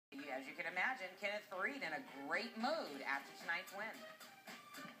you can imagine, Kenneth Faried in a great mood after tonight's win.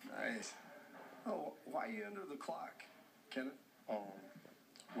 Nice. Oh, why are you under the clock, Kenneth? Well,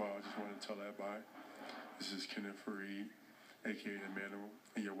 I just wanted to tell everybody, this is Kenneth Faried, a.k.a. the Manimal,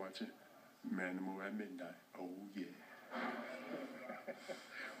 and you're watching Manimal at Midnight. Oh, yeah.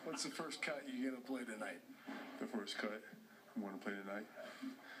 What's the first cut you're going to play tonight? The first cut I'm going to play tonight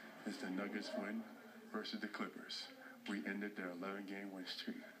is the Nuggets win versus the Clippers. We ended their 11-game win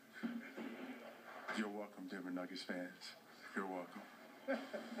streak. You're welcome, Denver Nuggets fans. You're welcome.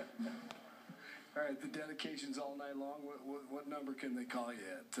 All right, the dedication's all night long. What number can they call you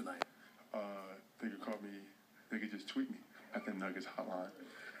at tonight? They could call me, they could just tweet me at the Nuggets hotline.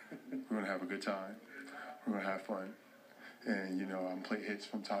 We're going to have a good time. We're going to have fun. And, you know, I'm going to play hits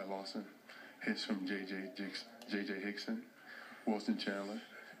from Ty Lawson, hits from J.J. Hickson, Wilson Chandler,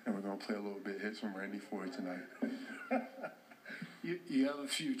 and we're going to play a little bit hits from Randy Ford tonight. You have a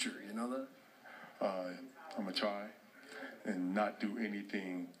future, you know that? I'm going to try and not do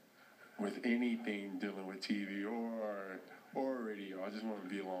anything dealing with TV or radio. I just want to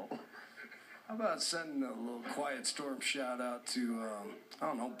be alone. How about sending a little Quiet Storm shout out to, I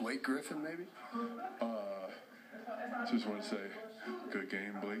don't know, Blake Griffin maybe? Just want to say, good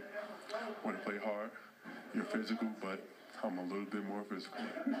game, Blake. Want to play hard. You're physical, but I'm a little bit more physical.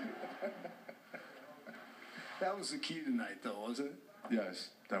 That was the key tonight, though, wasn't it? Yes,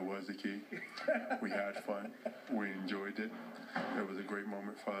 that was the key. We had fun. We enjoyed it. It was a great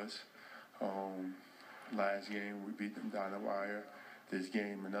moment for us. Last game, we beat them down the wire. This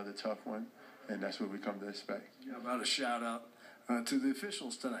game, another tough one, and that's what we come to expect. How about a shout-out to the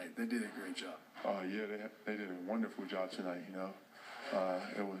officials tonight? They did a great job. Yeah, they did a wonderful job tonight, you know.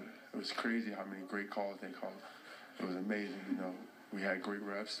 It was crazy how many great calls they called. It was amazing, you know. We had great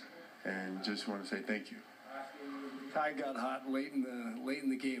refs, and just want to say thank you. Ty got hot late in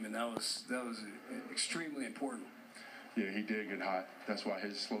the game, and that was extremely important. Yeah, he did get hot. That's why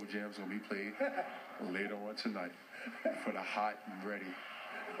his slow jam's gonna be played later on tonight for the hot and ready.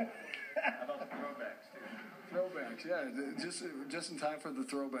 How about the throwbacks, too? Throwbacks, yeah, just in time for the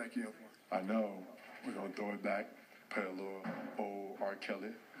throwback uniform. I know. We're gonna throw it back. Play a little old R.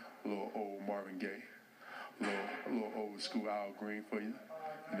 Kelly, a little old Marvin Gaye, a little old school Al Green for you.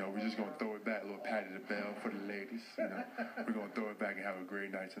 You know, we're just gonna throw it back, a little Patti LaBelle for the ladies. You know, we're gonna throw it back and have a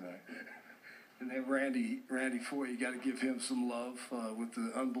great night tonight. And then Randy Ford, you got to give him some love with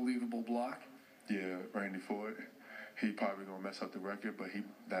the unbelievable block. Yeah, Randy Ford. He probably gonna mess up the record, but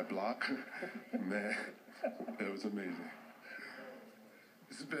that block, man, it was amazing.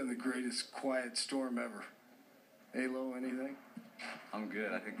 This has been the greatest Quiet Storm ever. Alo, anything? I'm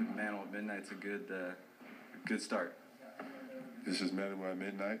good. I think the Manimal at Midnight's a good start. This is Manimal at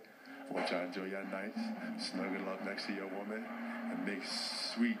Midnight. I want y'all to enjoy your nights, snuggle up next to your woman, and make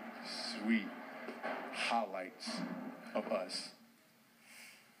sweet highlights of us.